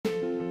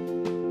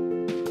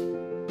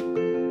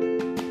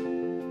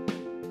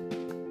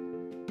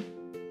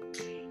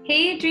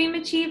Hey, Dream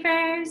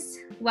Achievers!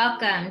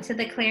 Welcome to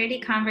the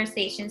Clarity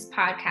Conversations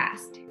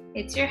podcast.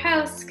 It's your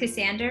host,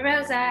 Cassandra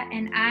Rosa,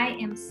 and I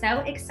am so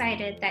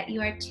excited that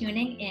you are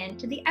tuning in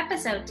to the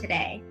episode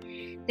today.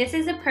 This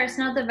is a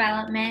personal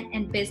development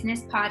and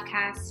business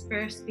podcast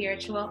for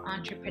spiritual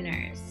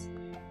entrepreneurs.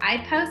 I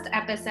post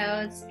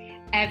episodes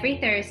every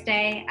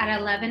Thursday at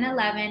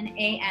 11:11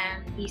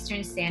 a.m.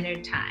 Eastern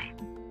Standard Time.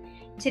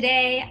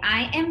 Today,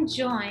 I am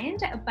joined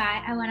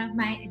by one of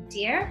my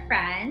dear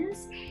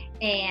friends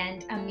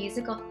and a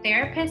musical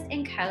therapist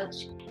and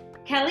coach.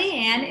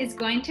 Kellyanne is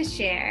going to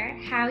share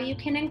how you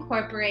can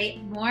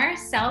incorporate more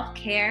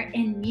self-care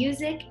and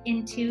music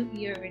into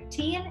your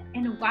routine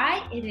and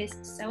why it is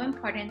so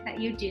important that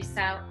you do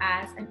so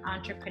as an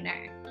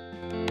entrepreneur.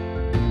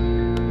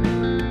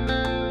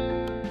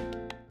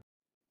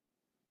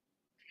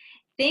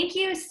 Thank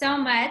you so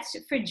much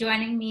for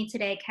joining me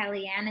today,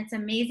 Kellyanne. It's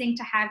amazing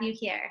to have you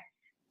here.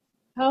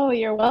 Oh,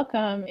 you're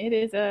welcome. It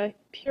is a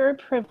pure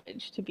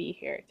privilege to be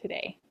here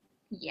today.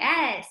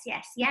 Yes.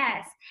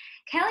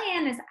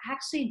 Kellyanne is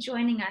actually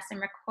joining us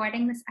and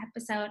recording this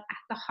episode at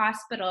the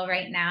hospital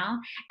right now.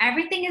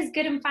 Everything is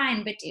good and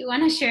fine, but do you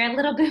want to share a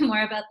little bit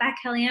more about that,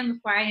 Kellyanne,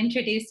 before I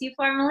introduce you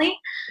formally?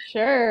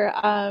 Sure.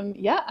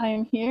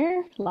 I'm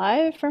here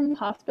live from the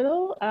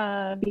hospital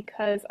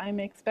because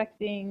I'm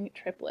expecting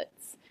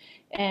triplets,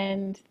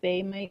 and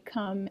they might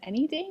come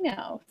any day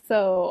now.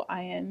 So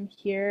I am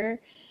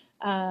here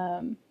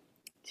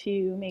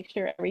to make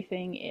sure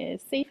everything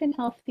is safe and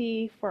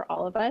healthy for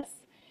all of us.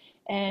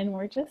 And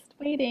we're just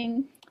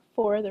waiting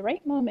for the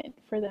right moment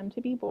for them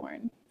to be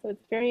born. So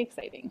it's very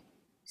exciting.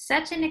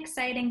 Such an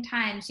exciting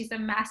time. She's a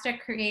master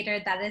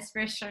creator, that is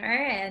for sure.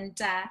 And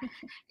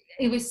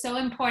it was so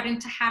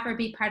important to have her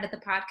be part of the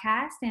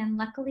podcast. And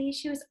luckily,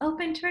 she was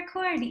open to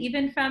record,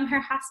 even from her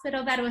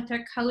hospital bed with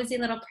her cozy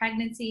little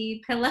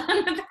pregnancy pillow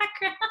in the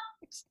background.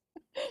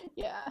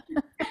 Yeah.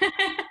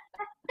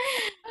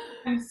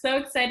 I'm so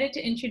excited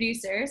to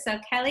introduce her. So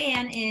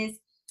Kellyanne is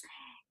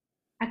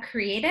a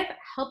creative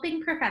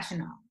helping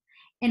professional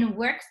and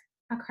works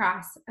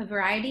across a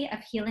variety of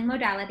healing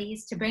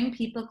modalities to bring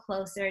people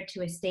closer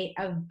to a state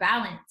of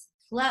balance,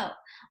 flow,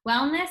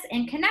 wellness,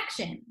 and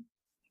connection.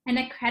 An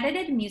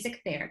accredited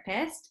music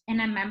therapist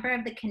and a member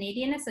of the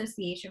Canadian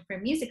Association for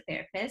Music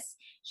Therapists,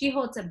 she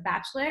holds a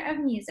Bachelor of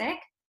Music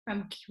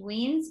from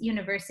Queen's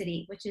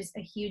University, which is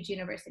a huge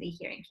university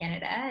here in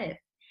Canada, if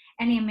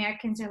any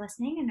Americans are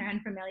listening and are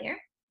unfamiliar,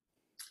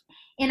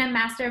 and a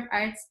Master of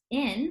Arts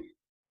in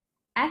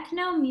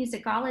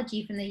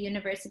Ethnomusicology from the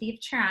University of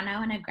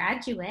Toronto and a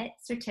graduate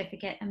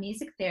certificate of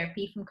music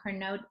therapy from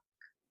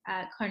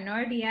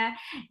Concordia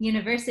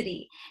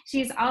University.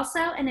 She is also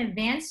an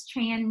advanced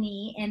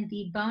trainee in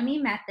the Boni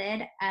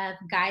method of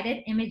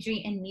guided imagery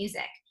in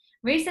music.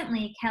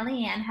 Recently,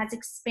 Kellyanne has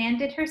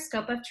expanded her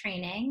scope of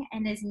training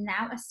and is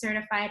now a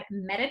certified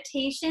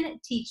meditation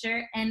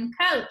teacher and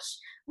coach.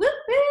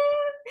 Woo-hoo!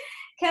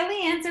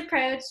 Kellyanne's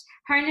approach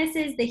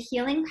harnesses the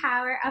healing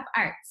power of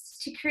arts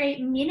to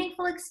create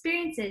meaningful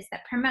experiences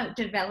that promote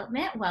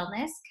development,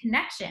 wellness,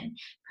 connection,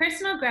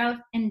 personal growth,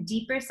 and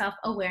deeper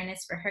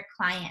self-awareness for her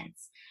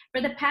clients.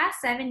 For the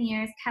past 7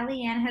 years,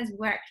 Kellyanne has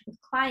worked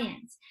with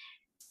clients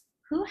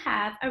who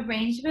have a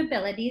range of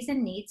abilities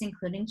and needs,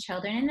 including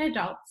children and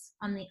adults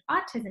on the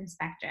autism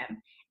spectrum,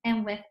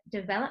 and with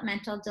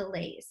developmental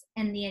delays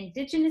in the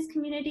Indigenous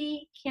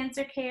community,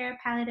 cancer care,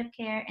 palliative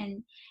care,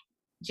 and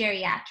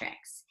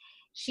geriatrics.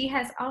 She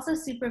has also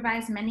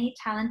supervised many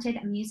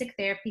talented music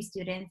therapy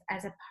students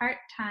as a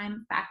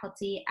part-time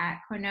faculty at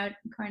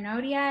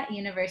Concordia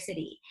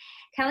University.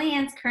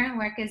 Kellyanne's current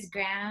work is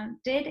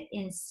grounded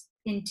in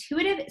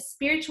intuitive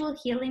spiritual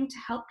healing to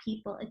help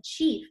people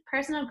achieve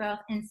personal growth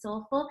and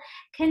soulful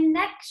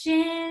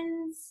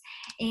connections.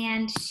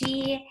 And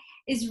she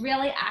is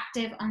really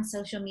active on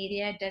social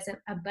media, does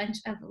a bunch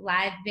of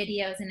live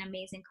videos and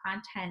amazing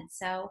content.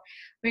 So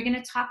we're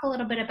going to talk a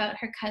little bit about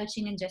her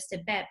coaching in just a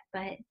bit,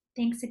 but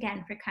thanks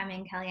again for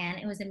coming,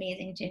 Kellyanne. It was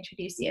amazing to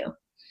introduce you.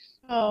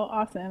 Oh,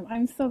 awesome.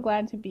 I'm so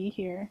glad to be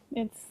here.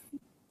 It's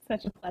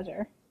such a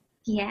pleasure.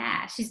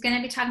 Yeah, she's going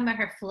to be talking about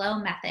her flow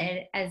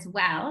method as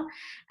well,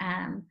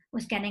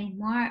 with getting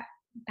more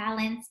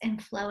balance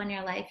and flow in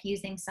your life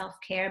using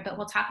self-care, but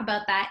we'll talk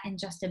about that in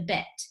just a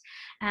bit.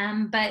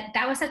 But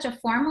that was such a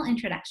formal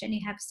introduction.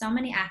 You have so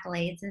many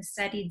accolades and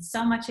studied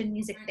so much in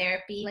music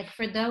therapy. Like,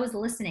 for those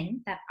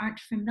listening that aren't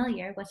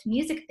familiar with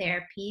music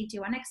therapy, do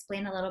you want to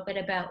explain a little bit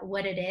about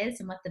what it is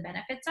and what the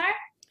benefits are?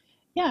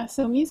 Yeah,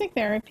 so music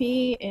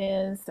therapy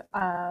is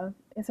a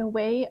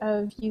way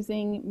of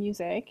using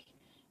music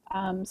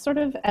sort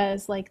of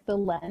as like the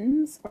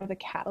lens or the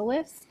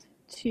catalyst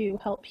to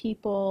help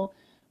people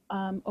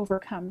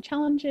overcome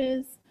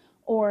challenges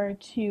or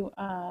to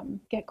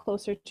get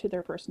closer to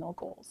their personal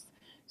goals.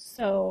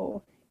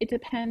 So it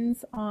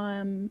depends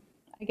on,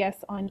 I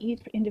guess, on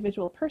each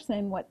individual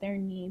person, what their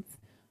needs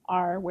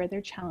are, where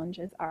their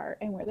challenges are,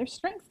 and where their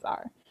strengths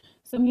are.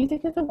 So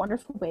music is a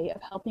wonderful way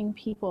of helping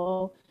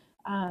people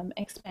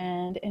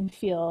expand and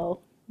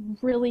feel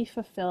really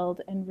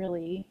fulfilled and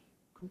really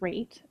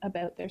great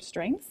about their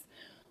strengths,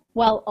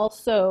 while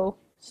also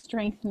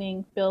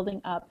strengthening,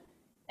 building up,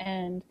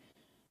 and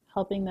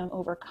helping them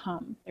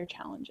overcome their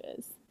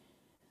challenges.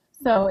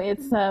 So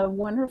it's a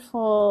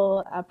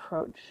wonderful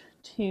approach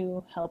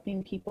to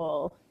helping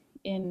people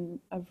in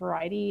a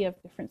variety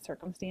of different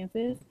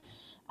circumstances.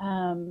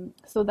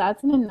 So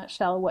that's in a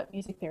nutshell what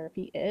music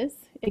therapy is.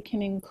 It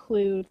can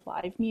include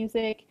live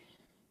music,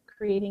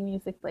 creating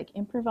music like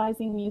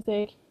improvising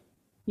music,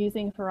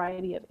 using a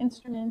variety of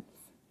instruments,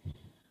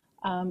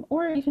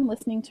 or even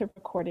listening to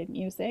recorded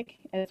music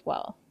as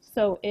well.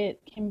 So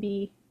it can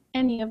be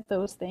any of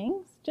those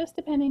things, just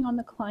depending on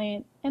the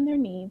client and their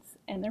needs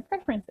and their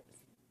preferences.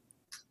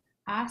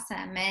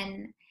 Awesome.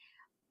 And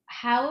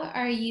how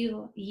are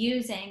you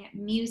using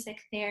music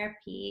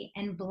therapy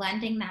and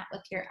blending that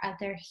with your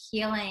other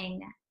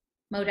healing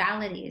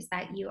modalities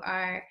that you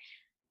are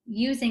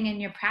using in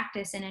your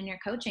practice and in your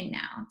coaching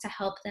now to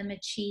help them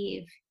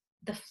achieve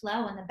the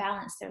flow and the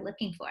balance they're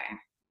looking for?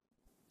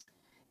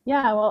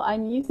 Yeah, well,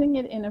 I'm using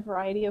it in a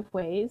variety of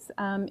ways.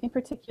 In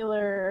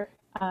particular,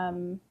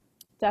 um,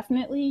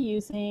 definitely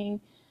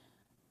using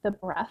the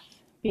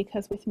breath,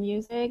 because with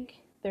music,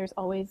 there's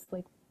always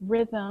like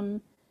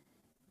rhythm,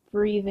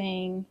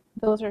 breathing.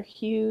 Those are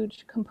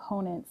huge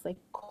components, like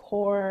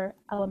core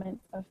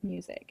elements of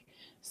music.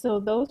 So,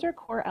 those are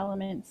core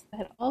elements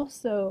that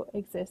also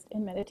exist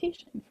in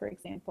meditation, for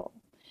example.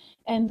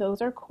 And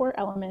those are core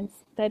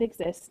elements that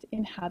exist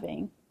in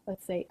having,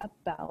 let's say, a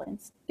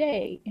balanced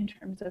day in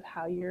terms of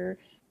how you're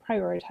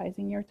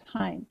prioritizing your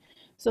time.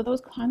 So,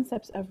 those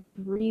concepts of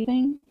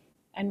breathing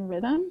and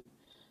rhythm,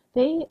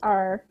 they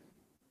are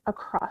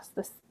across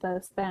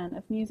the span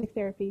of music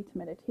therapy to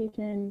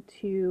meditation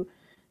to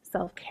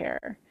self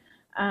care.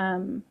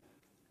 Um,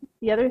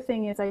 the other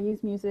thing is, I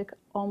use music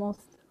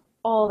almost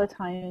all the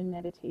time in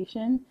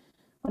meditation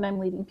when I'm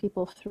leading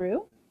people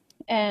through.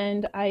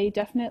 And I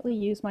definitely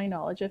use my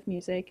knowledge of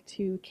music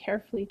to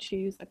carefully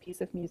choose a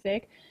piece of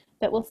music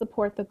that will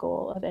support the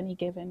goal of any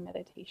given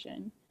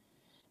meditation.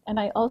 And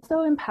I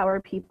also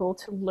empower people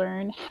to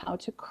learn how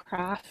to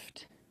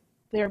craft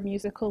their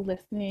musical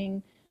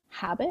listening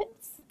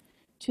habits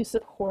to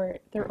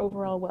support their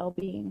overall well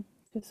being,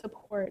 to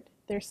support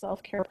their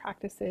self care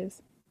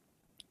practices,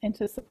 and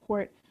to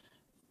support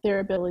their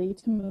ability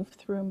to move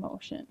through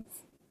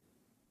emotions.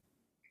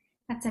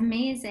 That's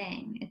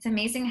amazing. It's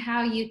amazing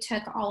how you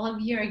took all of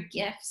your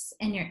gifts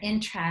and your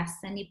interests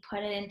and you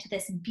put it into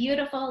this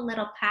beautiful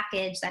little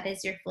package that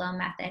is your flow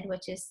method,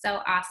 which is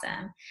so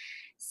awesome.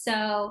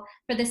 So,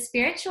 for the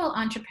spiritual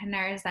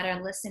entrepreneurs that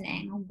are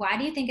listening, why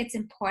do you think it's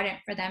important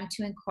for them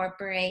to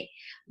incorporate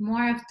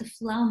more of the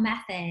flow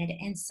method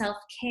and self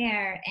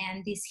care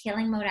and these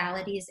healing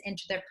modalities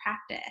into their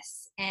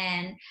practice?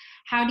 And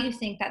how do you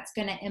think that's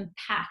going to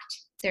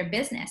impact their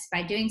business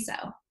by doing so?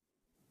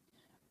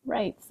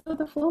 Right. So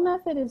the flow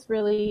method is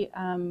really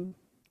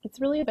it's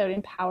really about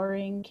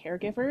empowering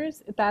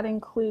caregivers. That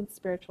includes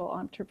spiritual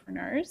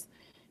entrepreneurs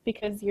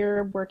because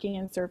you're working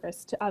in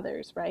service to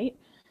others, right?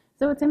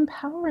 So it's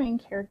empowering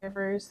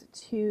caregivers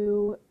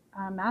to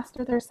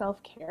master their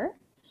self care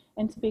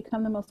and to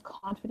become the most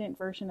confident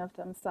version of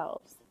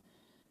themselves.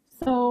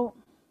 So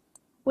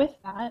with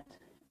that,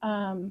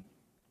 um,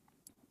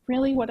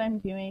 really what I'm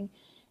doing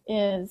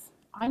is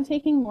I'm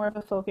taking more of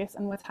a focus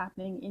on what's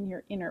happening in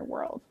your inner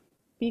world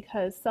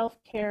because self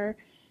care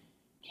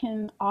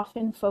can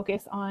often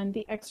focus on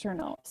the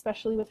external,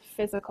 especially with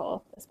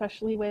physical,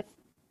 especially with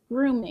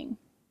grooming,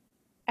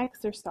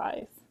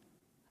 exercise,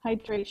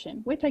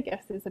 hydration, which I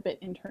guess is a bit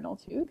internal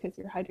too, because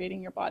you're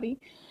hydrating your body.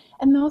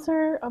 And those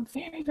are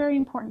very, very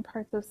important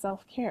parts of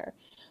self care.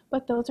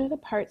 But those are the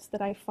parts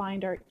that I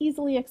find are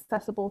easily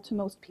accessible to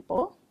most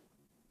people.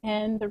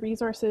 And the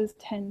resources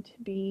tend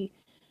to be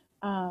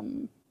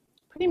um,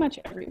 pretty much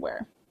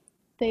everywhere.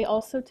 They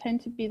also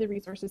tend to be the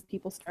resources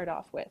people start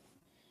off with,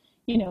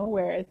 you know,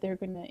 where they're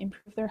going to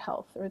improve their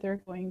health or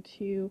they're going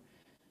to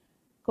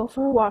go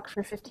for a walk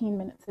for 15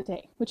 minutes a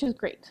day, which is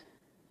great.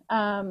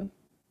 Um,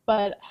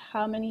 but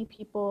how many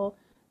people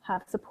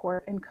have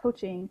support and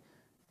coaching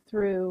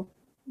through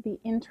the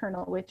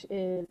internal, which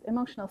is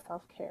emotional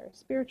self care,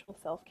 spiritual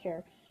self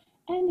care,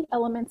 and the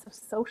elements of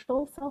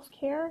social self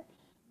care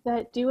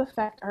that do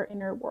affect our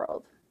inner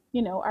world?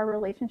 You know, our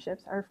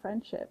relationships, our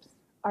friendships,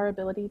 our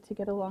ability to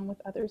get along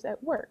with others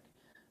at work.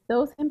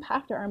 Those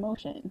impact our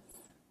emotions,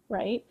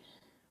 right?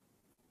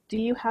 Do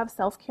you have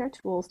self care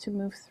tools to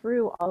move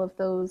through all of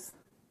those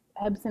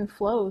ebbs and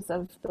flows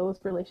of those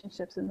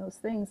relationships and those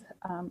things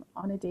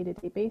on a day to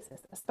day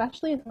basis,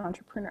 especially as an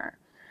entrepreneur,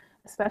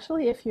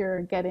 especially if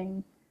you're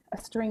getting a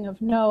string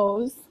of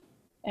no's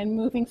and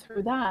moving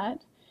through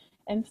that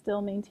and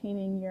still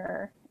maintaining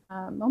your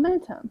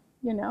momentum,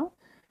 you know?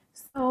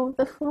 So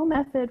the flow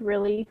method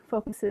really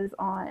focuses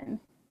on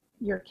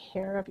your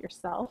care of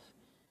yourself,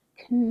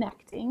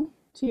 connecting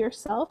to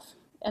yourself,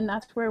 and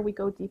that's where we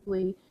go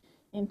deeply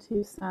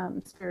into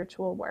some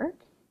spiritual work.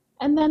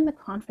 And then the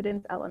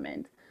confidence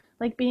element,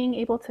 like being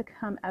able to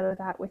come out of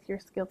that with your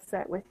skill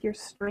set, with your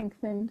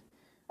strengthened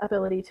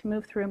ability to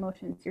move through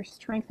emotions, your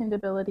strengthened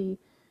ability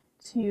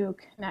to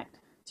connect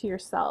to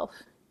yourself,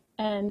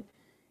 and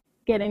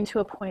get into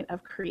a point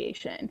of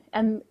creation.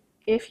 And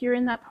if you're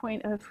in that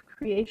point of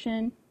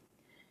creation,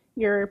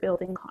 you're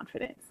building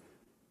confidence.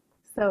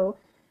 So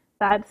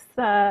that's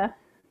a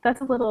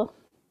little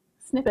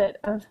snippet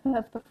of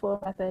the flow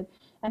method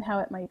and how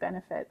it might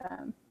benefit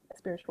a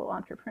spiritual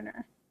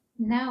entrepreneur.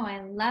 No, I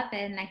love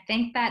it. And I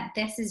think that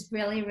this is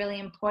really, really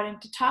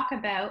important to talk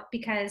about,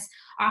 because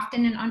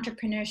often in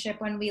entrepreneurship,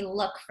 when we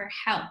look for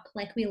help,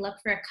 like we look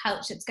for a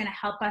coach that's going to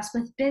help us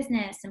with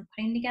business and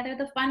putting together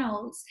the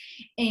funnels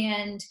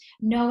and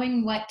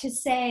knowing what to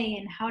say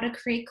and how to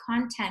create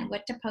content,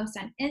 what to post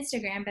on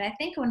Instagram. But I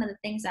think one of the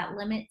things that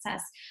limits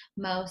us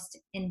most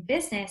in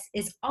business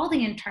is all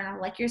the internal,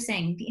 like you're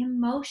saying, the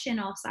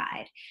emotional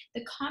side,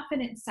 the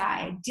confidence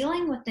side,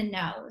 dealing with the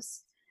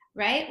no's,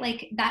 right?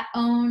 Like that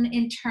own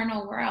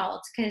internal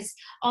world, because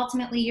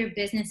ultimately your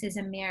business is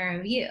a mirror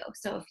of you.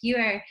 So if you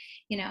are,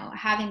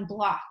 having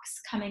blocks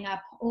coming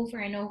up over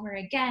and over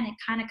again, it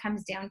kind of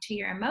comes down to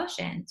your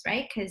emotions,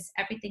 right? Because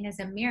everything is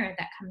a mirror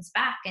that comes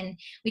back. And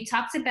we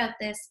talked about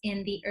this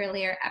in the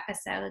earlier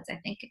episodes. I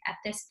think at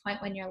this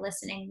point, when you're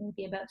listening,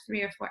 maybe about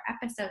 3 or 4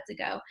 episodes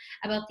ago,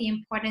 about the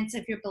importance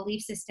of your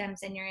belief systems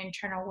and your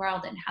internal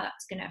world and how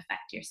that's going to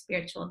affect your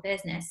spiritual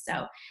business.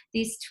 So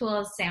these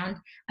tools sound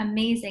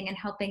amazing and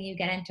helping you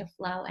get into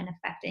flow and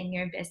affecting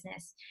your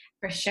business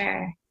for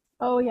sure.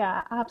 Oh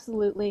yeah,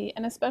 absolutely.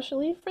 And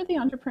especially for the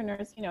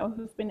entrepreneurs,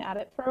 who've been at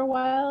it for a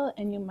while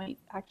and you might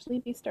actually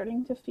be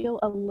starting to feel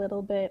a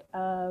little bit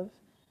of,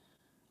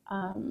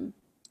 um,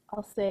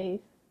 I'll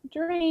say,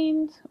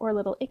 drained or a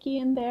little icky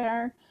in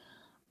there.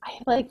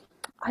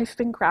 I've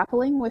been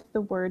grappling with the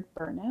word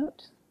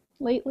burnout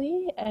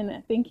lately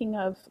and thinking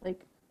of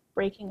like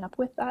breaking up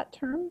with that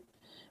term,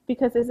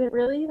 because is it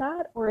really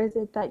that, or is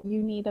it that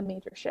you need a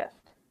major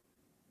shift?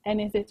 And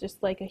is it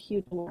just like a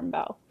huge alarm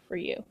bell for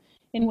you?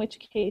 In which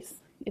case,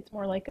 it's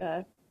more like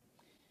a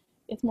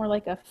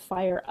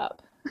fire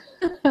up.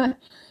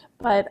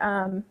 But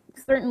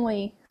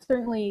certainly,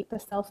 the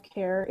self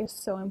care is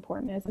so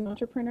important as an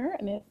entrepreneur,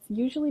 and it's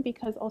usually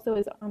because also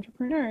as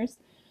entrepreneurs,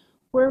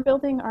 we're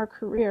building our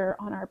career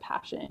on our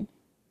passion,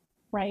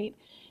 right?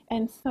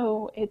 And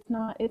so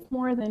it's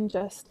more than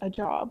just a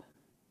job.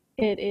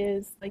 It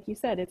is, like you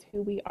said, it's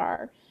who we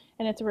are,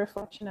 and it's a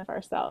reflection of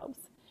ourselves.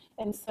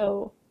 And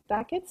so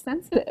that gets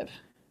sensitive.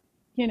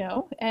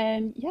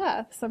 And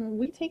yeah,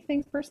 we take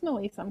things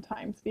personally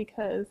sometimes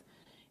because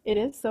it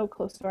is so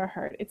close to our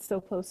heart. It's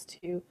so close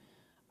to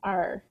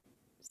our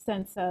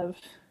sense of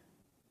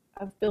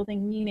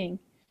building meaning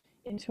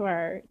into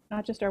our,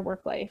 not just our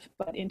work life,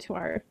 but into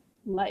our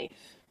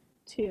life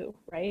too,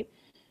 right?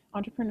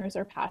 Entrepreneurs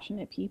are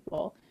passionate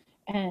people,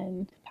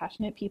 and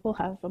passionate people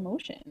have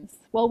emotions.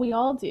 Well, we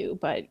all do,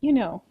 but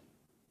Yeah.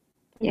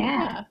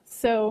 yeah.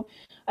 So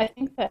I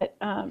think that,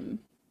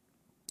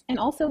 and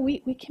also we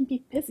can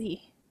be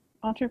busy.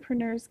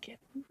 Entrepreneurs get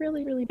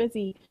really, really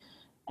busy,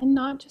 and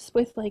not just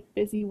with like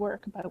busy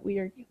work, but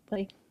we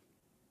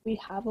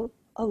have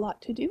a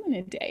lot to do in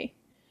a day.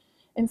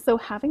 And so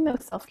having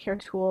those self-care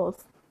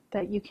tools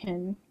that you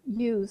can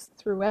use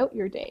throughout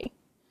your day,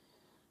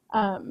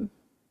 um,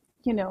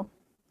 you know,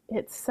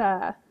 it's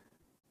I,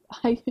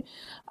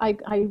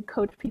 I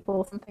coach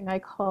people something I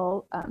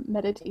call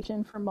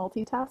meditation for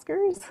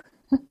multitaskers.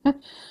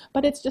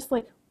 But it's just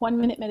like 1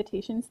 minute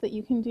meditations that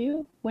you can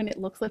do when it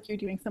looks like you're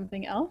doing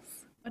something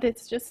else. But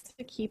it's just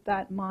to keep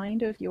that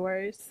mind of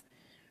yours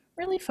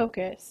really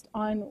focused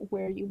on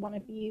where you want to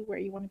be, where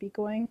you want to be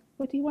going.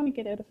 What do you want to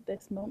get out of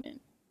this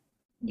moment?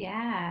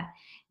 Yeah,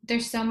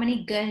 there's so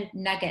many good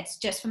nuggets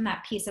just from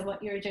that piece of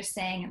what you were just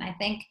saying. And I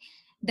think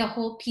the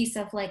whole piece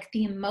of like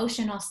the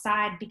emotional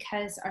side,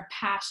 because our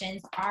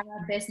passions are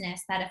our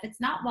business, that if it's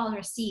not well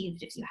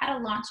received, if you had a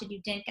launch and you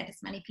didn't get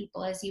as many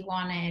people as you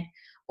wanted,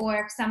 or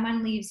if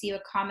someone leaves you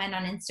a comment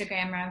on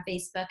Instagram or on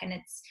Facebook and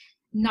it's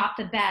not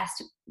the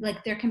best,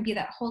 like there can be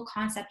that whole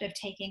concept of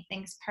taking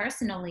things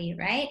personally,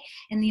 right?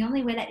 And the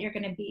only way that you're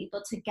going to be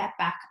able to get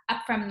back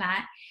up from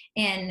that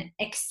and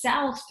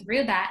excel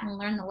through that and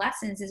learn the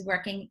lessons is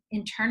working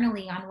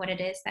internally on what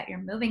it is that you're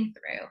moving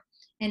through,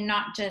 and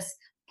not just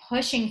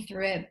pushing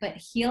through it, but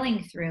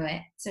healing through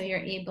it. So you're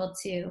able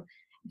to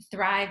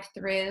thrive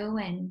through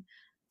and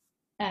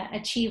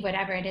achieve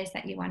whatever it is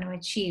that you want to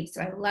achieve.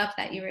 So I love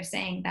that you were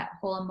saying that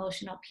whole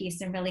emotional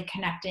piece and really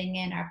connecting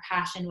in our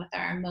passion with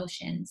our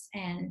emotions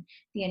and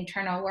the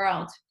internal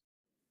world.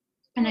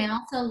 And I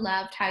also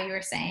loved how you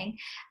were saying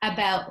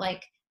about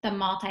like the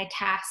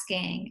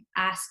multitasking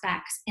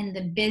aspects and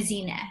the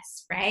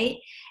busyness, right?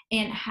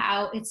 And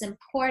how it's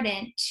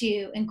important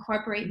to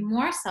incorporate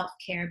more self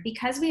care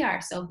because we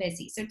are so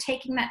busy. So,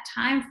 taking that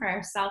time for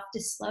ourselves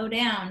to slow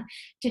down,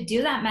 to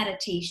do that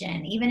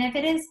meditation, even if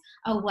it is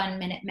a 1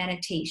 minute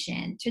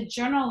meditation, to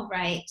journal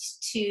write,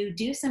 to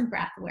do some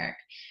breath work,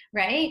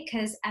 right?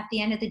 Because at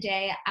the end of the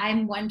day,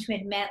 I'm one to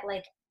admit,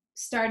 like,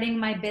 starting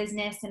my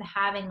business and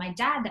having my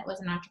dad that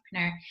was an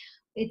entrepreneur,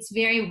 it's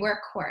very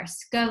workhorse,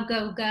 go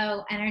go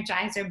go,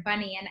 energizer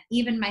bunny. And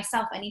even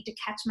myself, I need to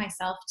catch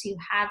myself to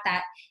have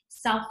that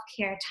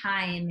self-care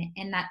time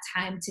and that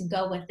time to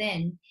go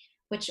within,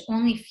 which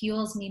only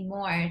fuels me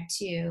more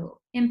to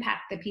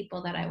impact the people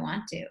that I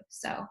want to.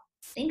 So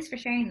thanks for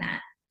sharing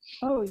that.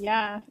 Oh,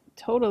 yeah,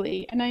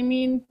 totally. And I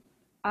mean,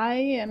 I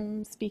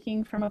am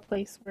speaking from a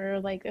place where,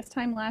 like, this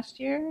time last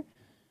year,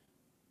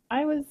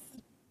 I was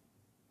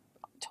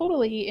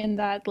totally in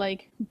that,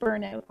 like,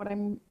 burnout, what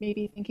I'm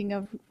maybe thinking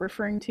of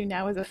referring to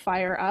now as a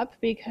fire up,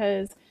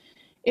 because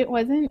it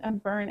wasn't a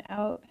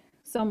burnout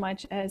so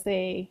much as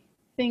a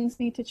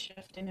things need to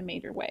shift in a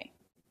major way.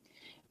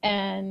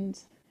 And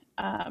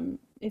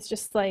it's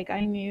just like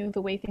I knew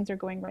the way things are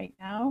going right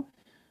now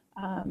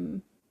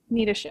um,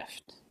 need a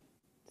shift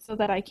so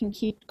that I can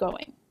keep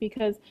going.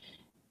 Because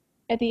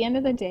at the end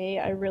of the day,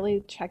 I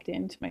really checked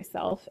into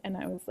myself and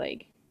I was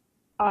like,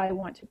 I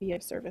want to be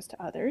of service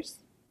to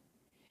others.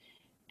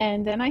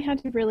 And then I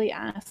had to really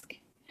ask,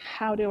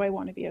 how do I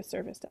want to be of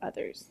service to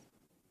others?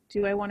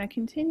 Do I want to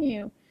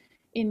continue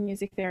in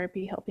music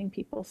therapy helping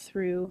people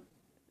through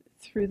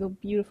the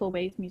beautiful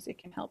ways music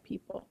can help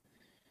people?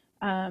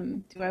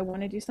 Do I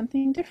want to do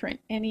something different?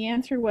 And the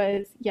answer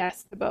was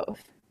yes to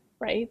both,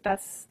 right?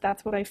 That's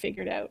what I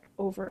figured out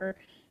over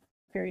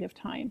a period of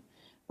time.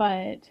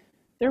 But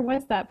there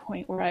was that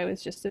point where I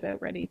was just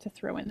about ready to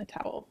throw in the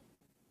towel.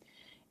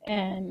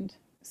 And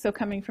so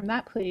coming from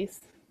that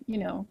place,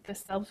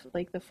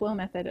 the flow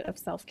method of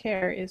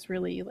self-care is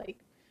really like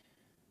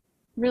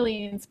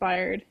really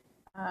inspired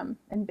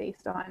and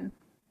based on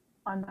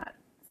that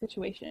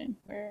situation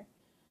where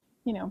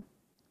you know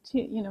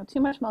too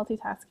much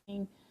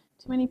multitasking,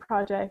 too many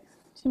projects,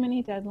 too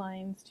many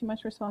deadlines, too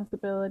much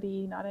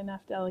responsibility, not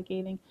enough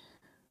delegating.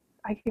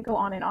 I could go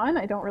on and on.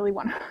 I don't really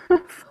want to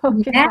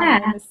focus on my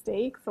Yeah.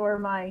 mistakes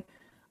or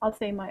I'll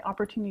say my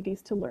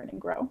opportunities to learn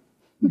and grow.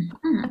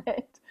 Mhm.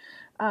 But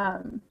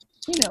um,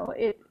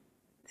 it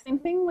same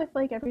thing with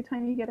like every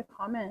time you get a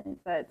comment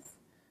that's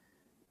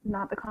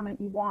not the comment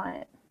you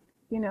want,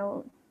 you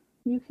know,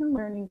 you can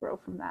learn and grow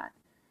from that.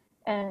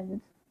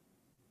 And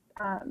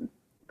um,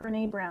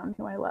 Brene Brown,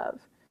 who I love,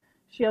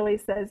 she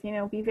always says,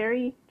 be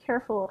very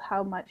careful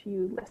how much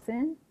you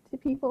listen to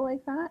people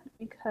like that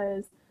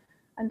because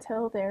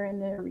until they're in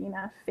the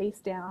arena face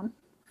down,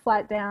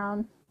 flat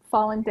down,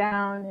 fallen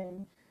down,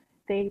 and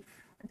they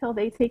until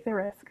they take the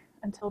risk,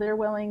 until they're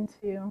willing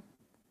to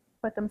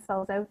put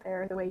themselves out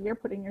there the way you're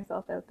putting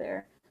yourself out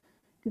there,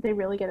 do they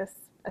really get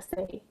a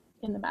say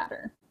in the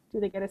matter? Do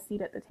they get a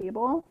seat at the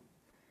table?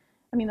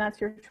 I mean, that's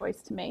your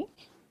choice to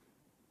make.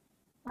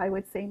 I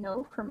would say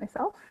no for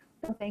myself.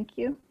 No, thank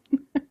you.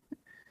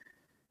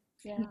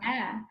 Yeah.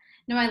 Yeah.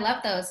 No, I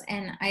love those.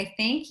 And I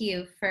thank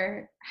you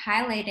for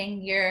highlighting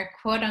your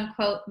quote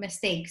unquote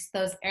mistakes,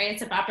 those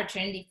areas of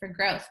opportunity for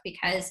growth,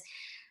 because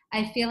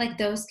I feel like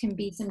those can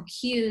be some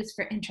cues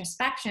for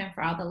introspection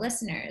for all the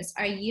listeners.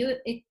 Are you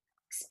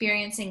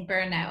experiencing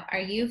burnout? Are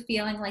you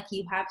feeling like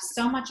you have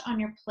so much on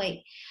your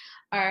plate?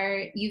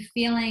 Are you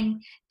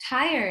feeling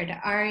tired?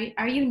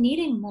 Are you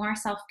needing more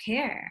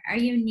self-care? Are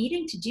you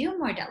needing to do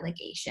more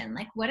delegation?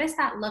 Like, what does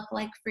that look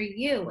like for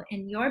you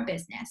in your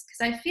business?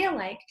 Because I feel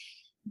like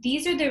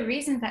these are the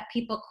reasons that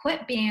people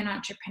quit being an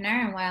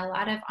entrepreneur, and why a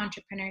lot of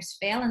entrepreneurs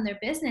fail in their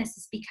business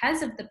is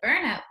because of the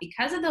burnout,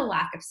 because of the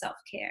lack of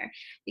self-care,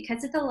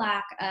 because of the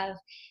lack of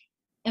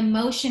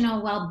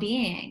emotional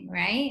well-being,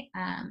 right?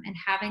 And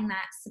having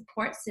that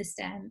support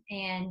system,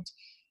 and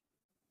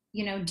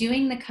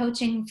doing the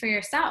coaching for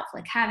yourself,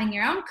 like having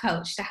your own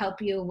coach to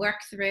help you work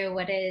through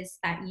what is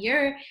that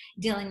you're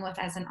dealing with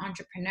as an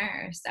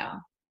entrepreneur. So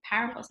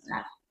powerful Yeah,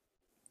 stuff.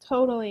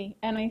 totally.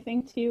 And I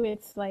think too,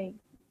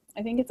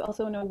 I think it's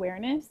also an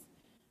awareness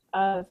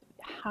of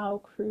how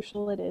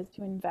crucial it is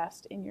to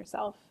invest in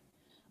yourself.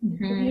 Hmm.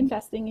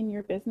 Reinvesting in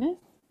your business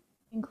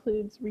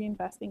includes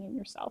reinvesting in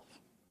yourself.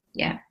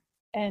 Yeah.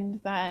 And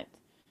that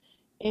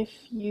if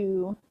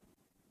you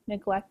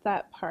neglect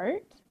that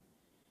part,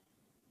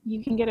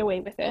 you can get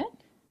away with it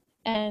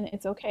and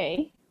it's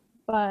okay.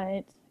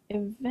 But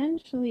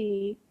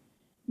eventually,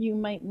 you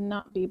might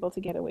not be able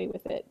to get away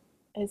with it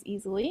as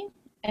easily.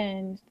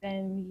 And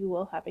then you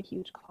will have a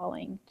huge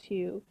calling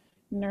to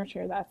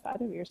nurture that side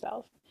of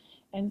yourself.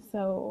 And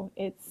so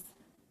it's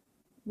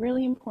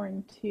really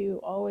important to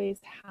always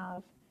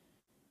have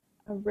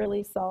a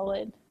really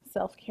solid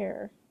self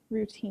care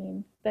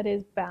routine that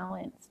is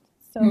balanced.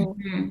 So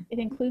Hmm. it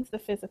includes the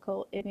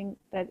physical,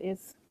 that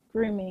is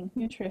grooming,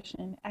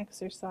 nutrition,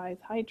 exercise,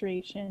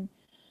 hydration,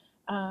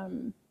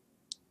 um,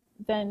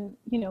 then,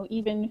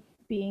 even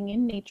being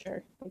in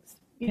nature,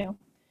 you know,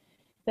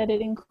 that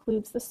it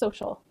includes the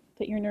social,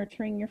 that you're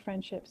nurturing your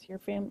friendships, your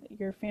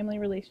family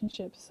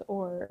relationships,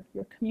 or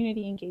your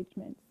community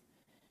engagements,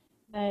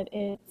 that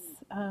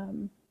it's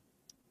the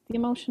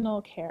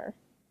emotional care,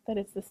 that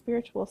it's the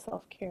spiritual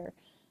self-care,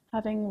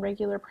 having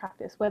regular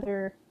practice,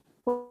 whatever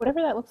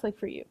that looks like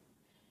for you,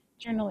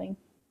 journaling,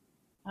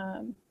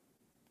 um,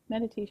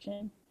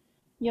 meditation,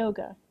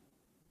 yoga,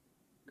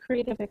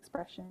 creative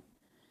expression,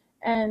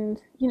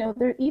 and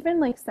there even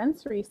like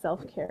sensory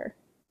self-care,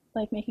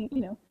 like making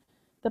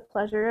the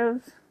pleasure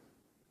of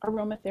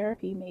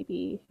aromatherapy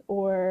maybe,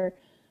 or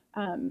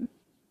um,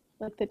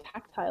 like the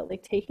tactile,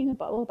 like taking a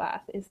bubble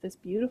bath is this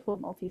beautiful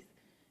multi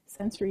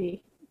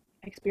sensory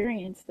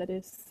experience that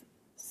is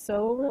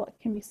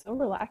can be so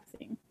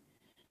relaxing,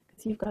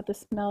 because you've got the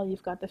smell,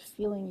 you've got the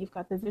feeling, you've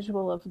got the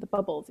visual of the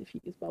bubbles if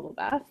you use bubble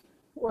bath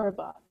or a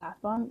bath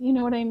bomb. You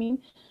know what I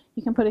mean?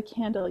 You can put a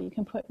candle, you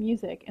can put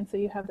music, and so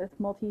you have this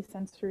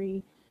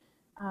multi-sensory,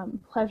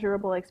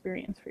 pleasurable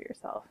experience for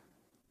yourself.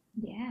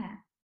 Yeah.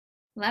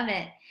 Love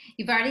it.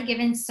 You've already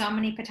given so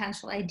many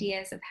potential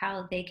ideas of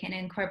how they can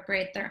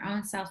incorporate their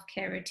own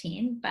self-care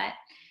routine. But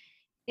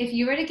if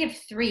you were to give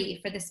three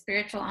for the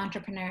spiritual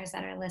entrepreneurs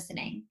that are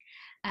listening,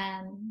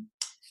 um,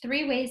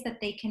 three ways that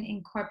they can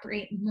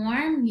incorporate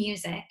more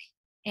music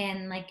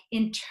and like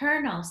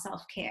internal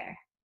self-care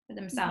for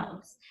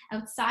themselves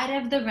outside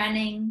of the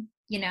running,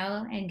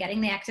 and getting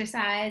the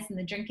exercise and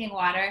the drinking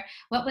water,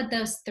 what would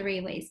those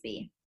three ways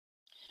be?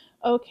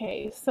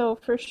 Okay, so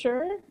for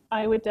sure,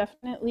 I would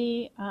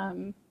definitely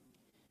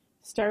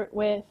start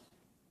with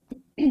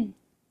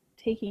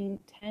taking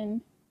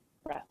 10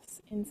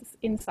 breaths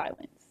in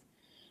silence.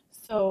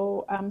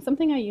 So,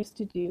 something I used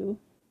to do,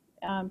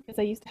 because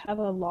I used to have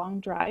a long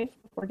drive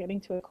before getting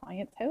to a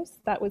client's house.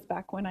 That was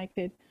back when I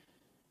could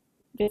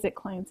visit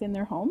clients in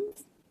their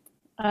homes.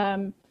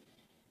 Um,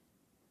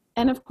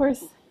 and of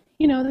course,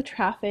 the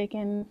traffic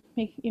and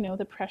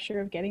the pressure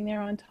of getting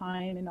there on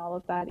time and all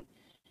of that,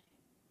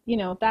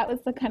 that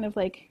was the kind of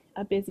like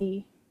a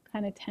busy,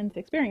 kind of tense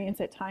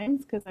experience at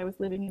times, because I was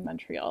living in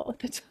Montreal at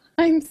the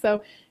time. So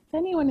if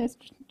anyone is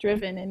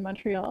driven in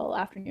Montreal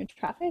afternoon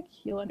traffic,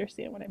 you'll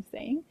understand what I'm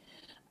saying.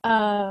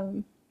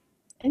 Um,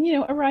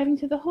 and arriving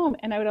to the home,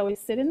 and I would always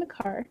sit in the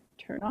car,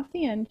 turn off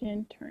the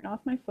engine, turn off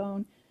my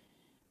phone,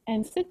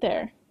 and sit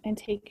there and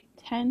take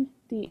 10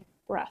 deep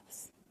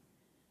breaths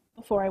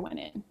before I went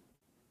in,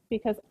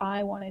 because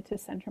I wanted to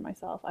center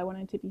myself. I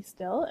wanted to be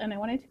still, and I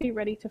wanted to be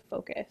ready to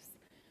focus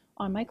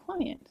on my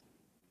client.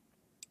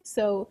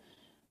 So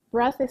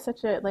breath is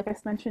like I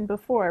mentioned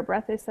before,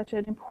 breath is such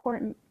an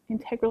important,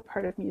 integral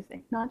part of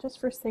music, not just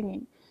for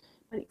singing,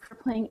 but for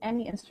playing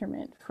any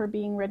instrument, for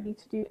being ready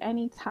to do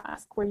any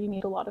task where you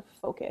need a lot of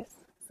focus.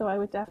 So I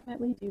would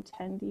definitely do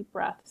 10 deep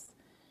breaths.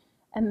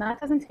 And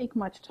that doesn't take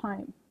much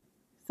time.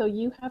 So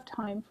you have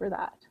time for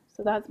that.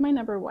 So that's my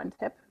number one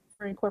tip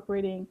for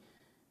incorporating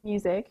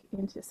music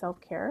into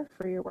self-care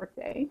for your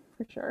workday,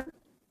 for sure.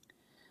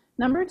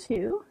 Number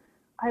two,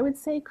 I would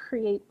say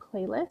create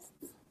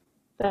playlists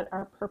that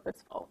are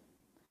purposeful.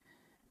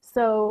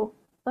 So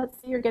let's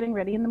say you're getting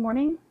ready in the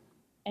morning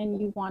and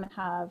you want to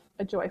have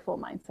a joyful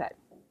mindset,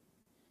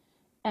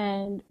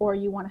 or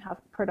you want to have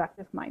a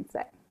productive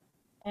mindset,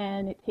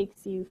 and it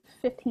takes you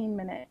 15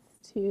 minutes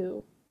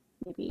to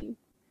maybe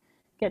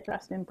get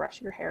dressed and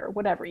brush your hair, or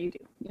whatever you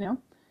do,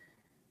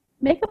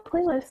 make a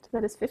playlist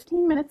that is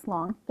 15 minutes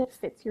long that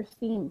fits your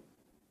theme,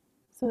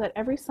 so that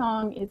every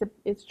song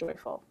is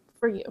joyful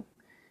for you,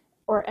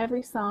 or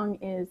every song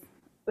is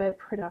about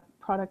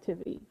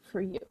productivity for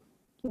you,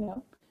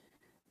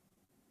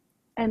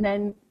 and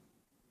then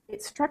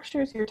it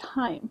structures your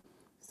time,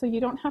 so you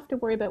don't have to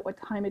worry about what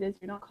time it is.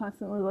 You're not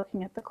constantly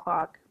looking at the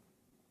clock.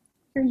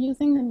 You're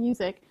using the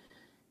music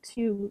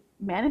to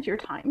manage your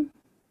time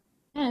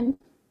and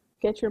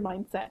get your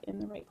mindset in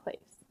the right place.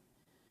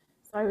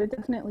 So I would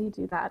definitely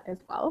do that as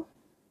well.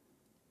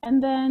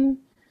 And then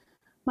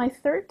my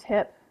third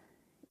tip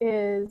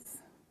is,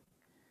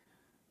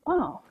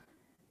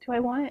 do I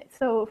want it?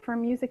 So for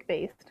music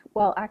based,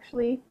 well,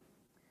 actually,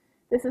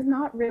 this is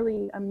not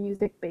really a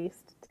music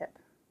based tip,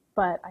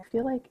 but I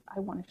feel like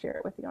I want to share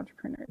it with the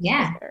entrepreneurs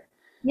Yeah. out there.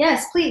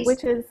 Yes, please.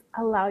 Which is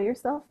allow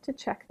yourself to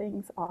check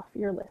things off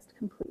your list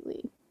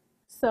completely.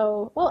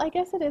 So, well, I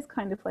guess it is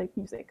kind of like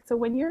music. So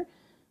when you're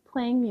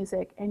playing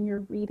music and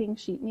you're reading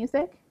sheet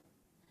music,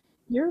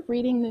 you're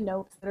reading the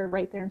notes that are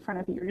right there in front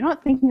of you. You're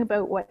not thinking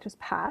about what just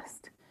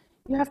passed.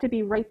 You have to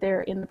be right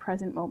there in the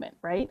present moment,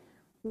 right?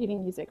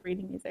 Reading music,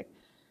 reading music.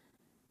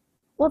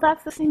 Well,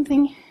 that's the same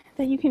thing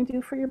that you can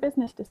do for your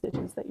business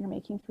decisions that you're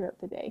making throughout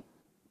the day.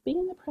 Be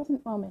in the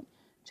present moment.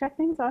 Check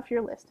things off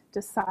your list.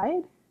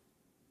 Decide.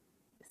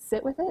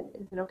 Sit with it.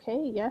 Is it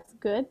okay? Yes,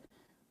 good.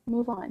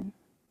 Move on.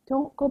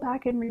 Don't go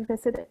back and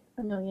revisit it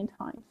a million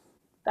times.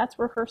 That's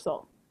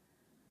rehearsal.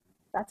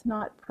 That's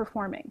not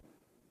performing,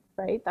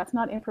 right? That's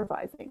not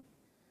improvising.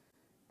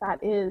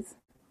 That is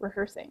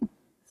rehearsing.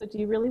 So do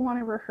you really want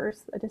to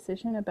rehearse a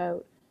decision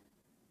about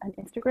an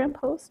Instagram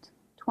post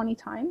 20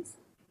 times?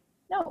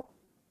 No.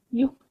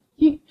 You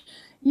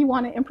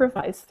want to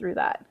improvise through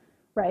that,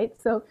 right?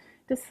 So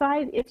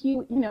decide if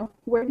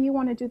where do you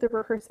want to do the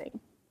rehearsing?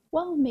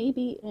 Well,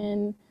 maybe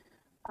in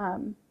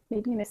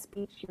a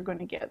speech you're going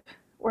to give,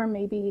 or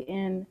maybe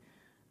in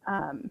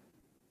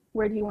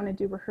where do you want to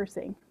do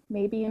rehearsing?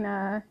 Maybe in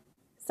a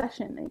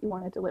session that you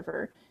want to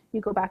deliver.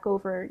 You go back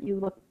over, you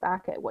look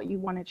back at what you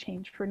want to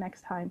change for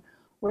next time,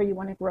 where you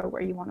want to grow,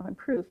 where you want to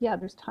improve. Yeah,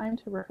 there's time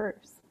to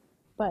rehearse,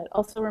 but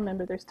also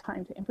remember there's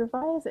time to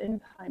improvise and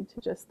time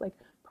to just like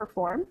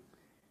perform,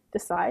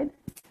 decide,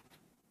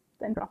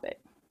 then drop it,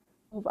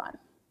 move on,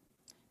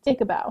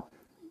 take a bow.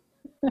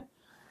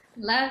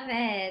 Love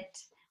it.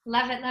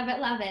 Love it, love it,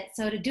 love it.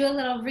 So to do a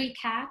little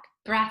recap,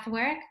 breath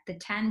work, the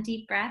 10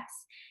 deep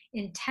breaths,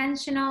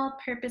 intentional,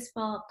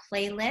 purposeful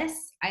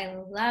playlists. I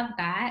love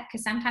that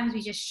because sometimes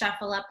we just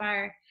shuffle up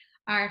our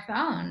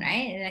phone,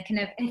 right? And it can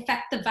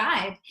affect the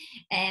vibe,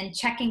 and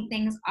checking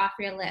things off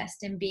your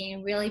list and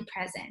being really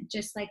present,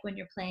 just like when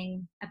you're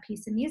playing a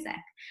piece of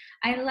music.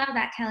 I love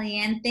that,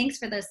 Kellyanne. Thanks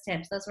for those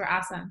tips. Those were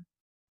awesome.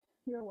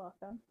 You're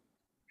welcome.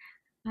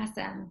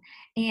 Awesome.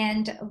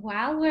 And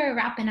while we're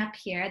wrapping up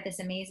here, this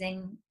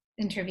amazing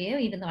interview,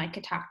 even though I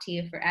could talk to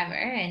you forever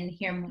and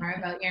hear more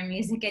about your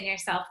music and your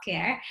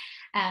self-care,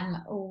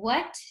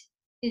 what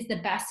is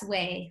the best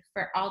way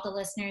for all the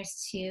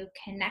listeners to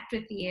connect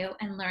with you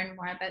and learn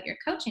more about your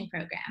coaching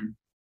program?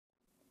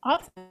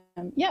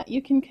 Awesome. Yeah,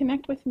 you can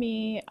connect with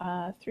me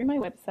through my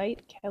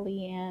website,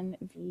 kellyannev.ca,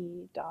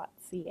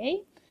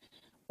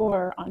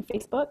 or on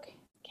Facebook,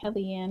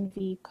 Kellyanne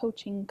V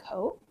Coaching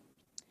Co.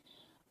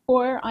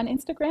 Or on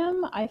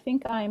Instagram, I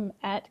think I'm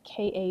at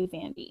KA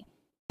Vandy.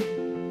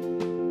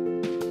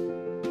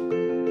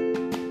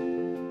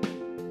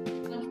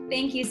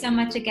 Thank you so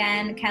much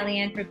again,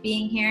 Kellyanne, for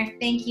being here.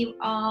 Thank you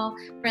all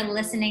for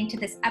listening to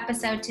this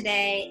episode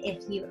today.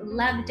 If you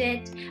loved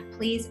it,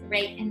 please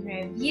rate and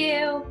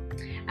review.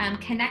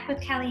 Connect with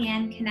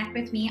Kellyanne, connect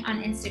with me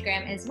on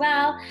Instagram as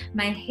well.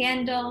 My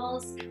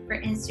handles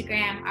for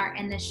Instagram are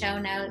in the show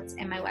notes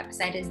and my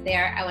website is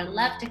there. I would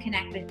love to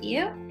connect with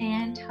you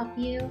and help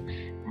you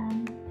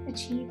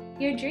achieve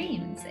your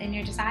dreams and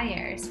your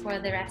desires for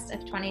the rest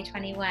of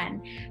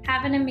 2021.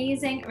 Have an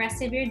amazing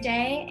rest of your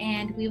day,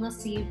 and we will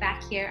see you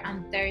back here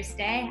on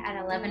Thursday at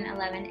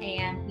 11:11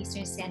 a.m.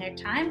 Eastern Standard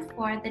Time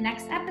for the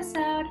next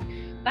episode.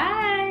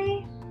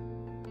 Bye!